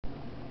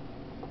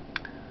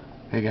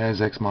Hey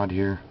guys, Xmod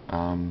here.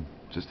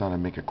 Just thought I'd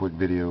make a quick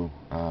video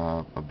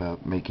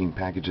about making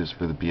packages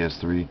for the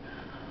PS3.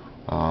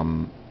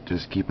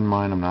 Just keep in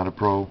mind I'm not a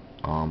pro.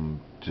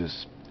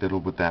 Just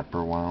fiddled with that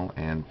for a while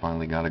and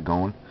finally got it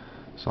going.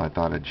 So I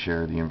thought I'd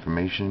share the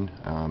information,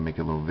 make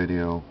a little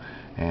video,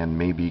 and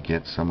maybe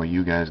get some of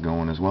you guys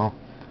going as well.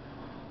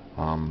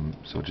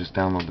 So just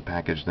download the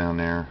package down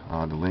there.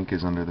 The link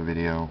is under the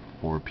video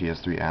for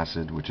PS3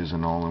 Acid, which is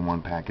an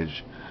all-in-one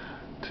package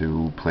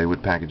to play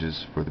with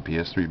packages for the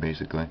PS3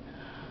 basically.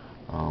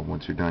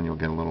 Once you're done, you'll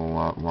get a little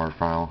WAR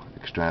file.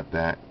 Extract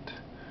that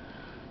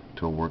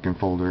to a working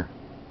folder.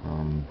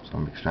 So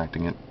I'm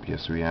extracting it,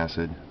 PS3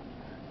 Acid,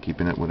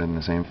 keeping it within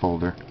the same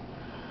folder.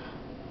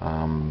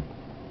 And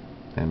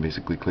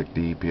basically click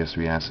the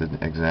PS3 Acid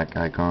exec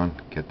icon,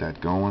 get that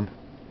going,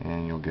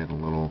 and you'll get a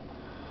little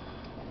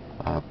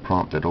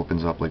prompt that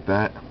opens up like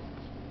that.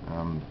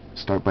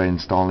 Start by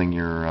installing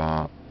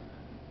your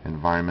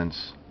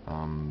environments.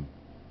 I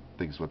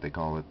think is what they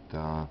call it.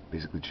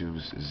 Basically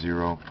choose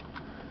 0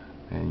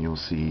 and you'll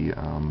see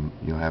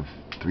you'll have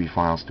 3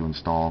 files to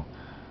install.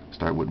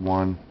 Start with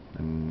 1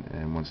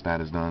 and once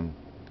that is done,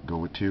 go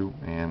with 2,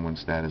 and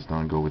once that is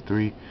done, go with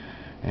 3,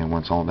 and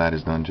once all that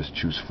is done, just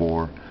choose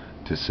 4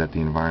 to set the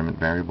environment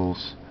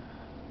variables,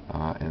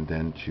 and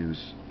then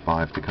choose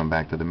 5 to come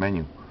back to the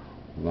menu.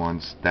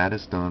 Once that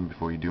is done,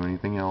 before you do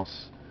anything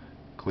else,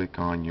 click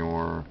on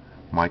your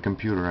My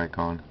Computer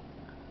icon,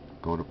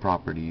 go to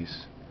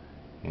Properties,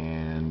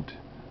 and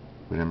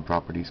within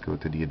Properties go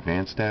to the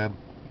Advanced tab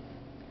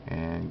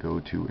and go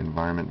to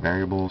Environment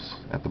Variables.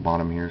 At the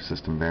bottom here,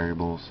 System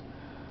Variables,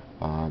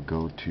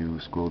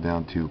 scroll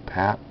down to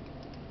PAT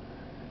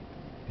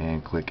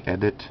and click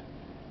Edit,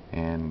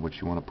 and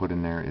what you want to put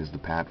in there is the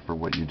path for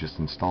what you just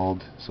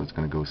installed. So it's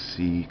going to go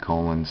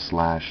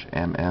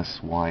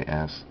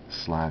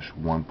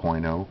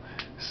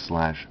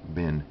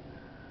C:/MSYS/1.0/bin.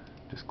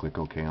 Just click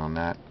OK on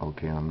that,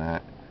 OK on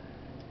that,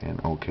 and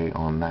OK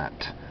on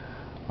that.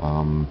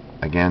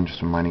 Again,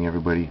 just reminding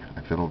everybody,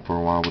 I fiddled for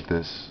a while with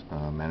this,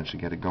 managed to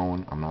get it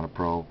going. I'm not a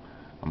pro.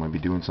 I might be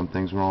doing some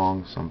things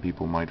wrong. Some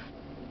people might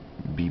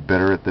be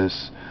better at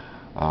this.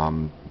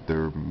 I'm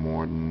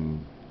more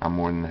than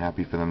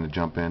happy for them to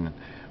jump in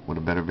with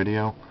a better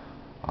video.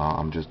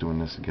 I'm just doing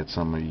this to get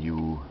some of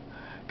you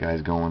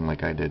guys going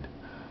like I did.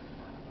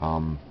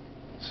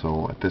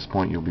 So at this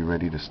point you'll be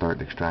ready to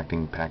start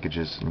extracting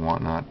packages and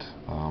whatnot.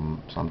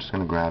 So I'm just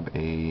going to grab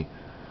a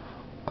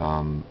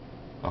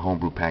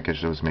homebrew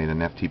package that was made, an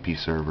FTP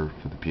server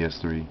for the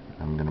PS3.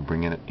 I'm going to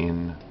bring it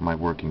in my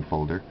working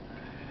folder,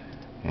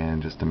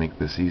 and just to make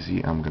this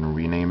easy, I'm going to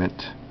rename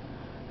it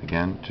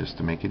again, just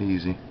to make it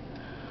easy.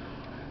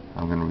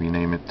 I'm going to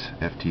rename it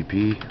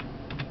FTP,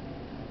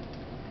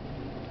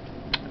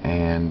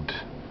 and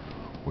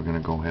we're going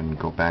to go ahead and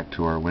go back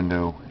to our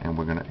window, and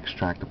we're going to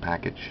extract the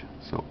package.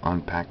 So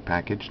Unpack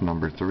package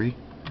number 3.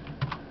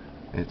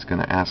 It's going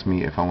to ask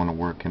me if I want to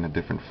work in a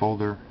different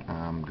folder.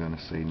 I'm going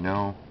to say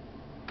no,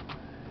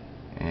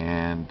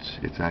 and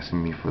it's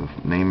asking me for the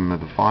name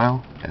of the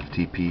file,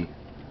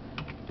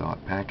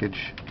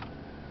 ftp.package.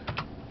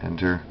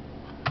 Enter.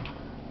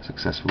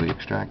 Successfully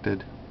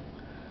extracted.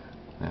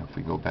 Now if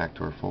we go back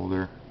to our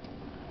folder,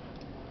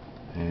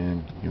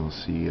 and you'll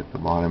see at the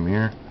bottom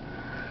here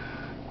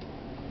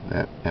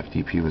that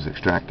FTP was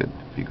extracted.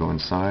 If you go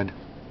inside,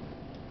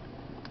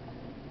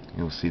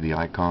 you'll see the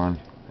icon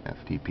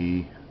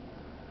FTP,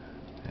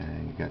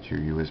 and you got your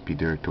USB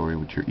directory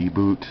with your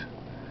eboot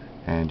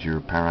and your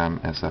param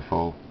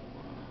SFO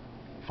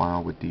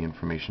file with the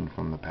information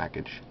from the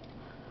package.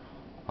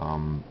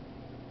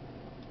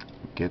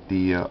 Get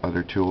the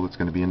other tool that's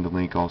going to be in the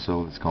link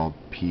also. It's called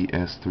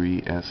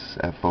PS3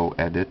 SFO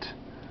Edit.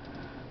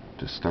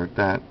 Just start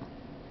that.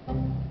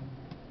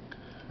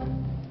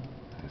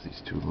 Has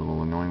these 2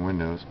 little annoying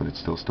windows, but it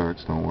still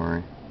starts, don't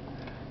worry.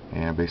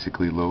 And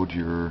basically load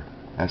your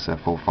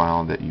SFO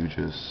file that you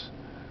just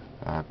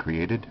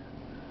created.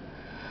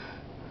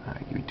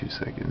 Give me 2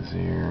 seconds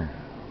here.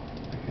 I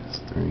think it's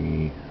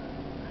 3.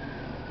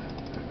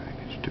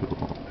 Package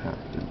tool,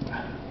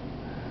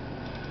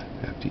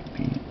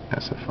 FTP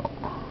SFO.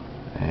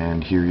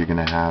 And here you're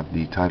going to have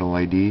the title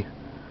ID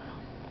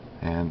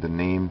and the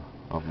name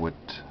of what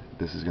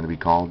this is going to be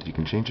called. You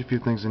can change a few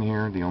things in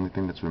here. The only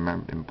thing that's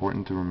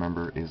important to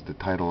remember is the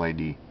title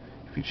ID.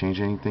 If you change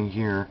anything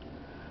here,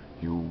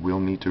 you will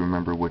need to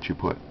remember what you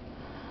put.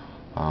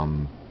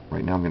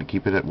 Right now I'm going to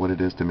keep it at what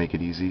it is to make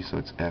it easy. So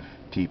it's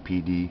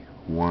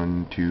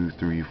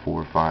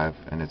FTPD12345,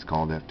 and it's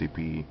called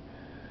FTP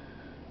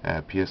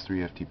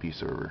PS3 FTP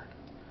server.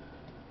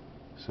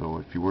 So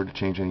if you were to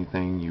change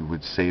anything, you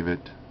would save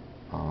it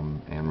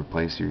and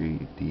replace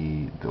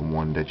the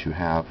one that you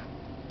have.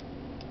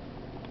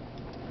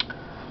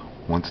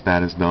 Once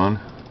that is done,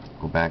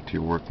 go back to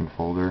your working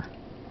folder,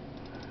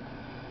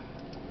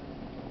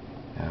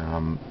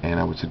 and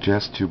I would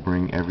suggest to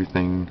bring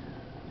everything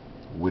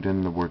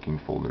within the working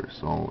folder.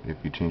 So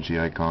if you change the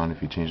icon,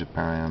 if you change the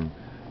param,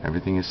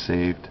 everything is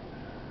saved.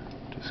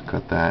 Just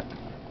cut that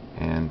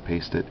and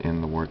paste it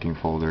in the working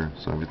folder,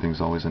 so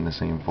everything's always in the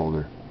same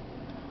folder.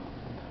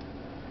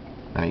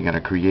 Now you got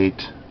to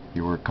create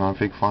your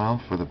config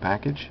file for the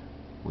package,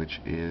 which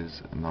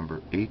is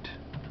number 8.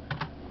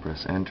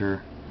 Press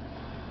enter.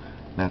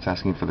 That's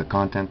asking for the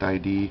content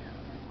ID.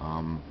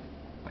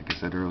 Like I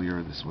said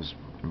earlier, this was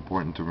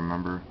important to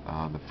remember.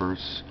 The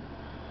first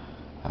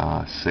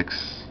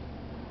 6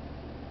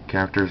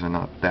 characters are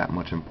not that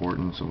much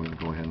important, so we're going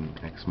to go ahead and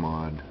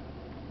xmod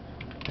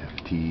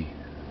ft.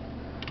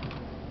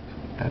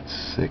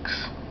 That's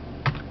 6.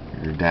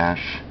 Your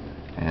dash,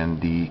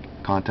 and the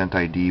content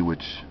ID,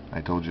 which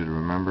I told you to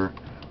remember,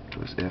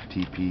 was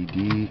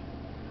ftpd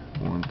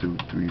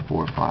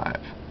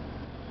 12345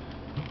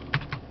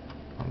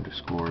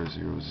 underscore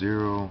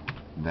 00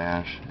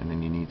 dash, and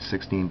then you need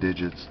 16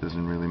 digits.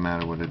 Doesn't really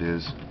matter what it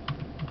is.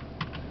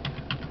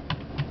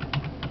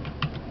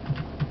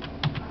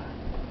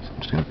 So I'm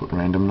just going to put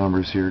random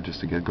numbers here just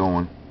to get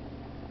going,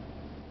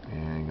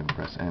 and I'm going to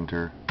press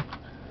enter,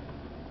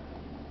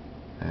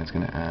 and it's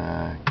going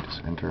to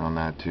just enter on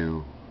that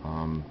too.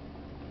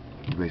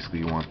 Basically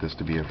you want this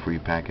to be a free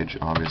package,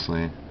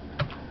 obviously.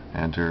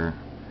 Enter.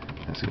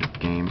 That's it.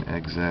 Game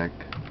exec.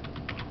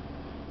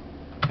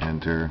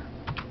 Enter.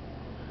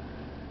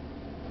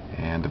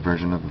 And the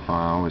version of the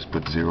file is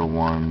put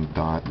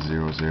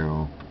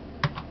 01.00.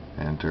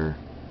 Enter.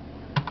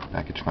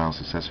 Package file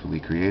successfully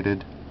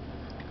created.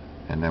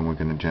 And then we're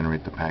going to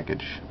generate the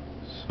package.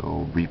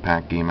 So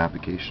Repack game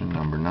application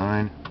number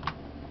 9.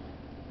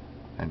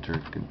 Enter.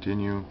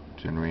 Continue.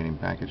 Generating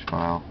package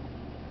file.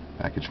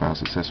 Package file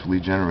successfully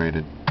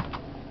generated.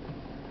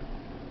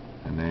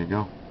 And there you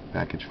go.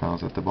 Package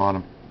files at the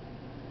bottom.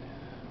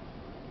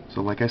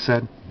 So like I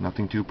said,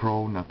 nothing too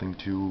pro, nothing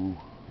too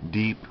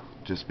deep,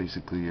 just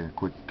basically a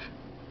quick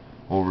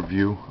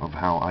overview of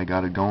how I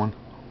got it going.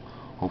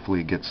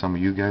 Hopefully it gets some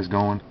of you guys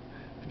going.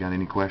 If you got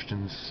any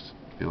questions,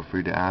 feel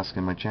free to ask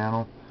in my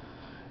channel,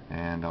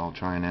 and I'll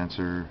try and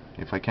answer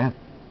if I can.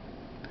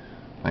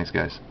 Thanks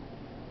guys.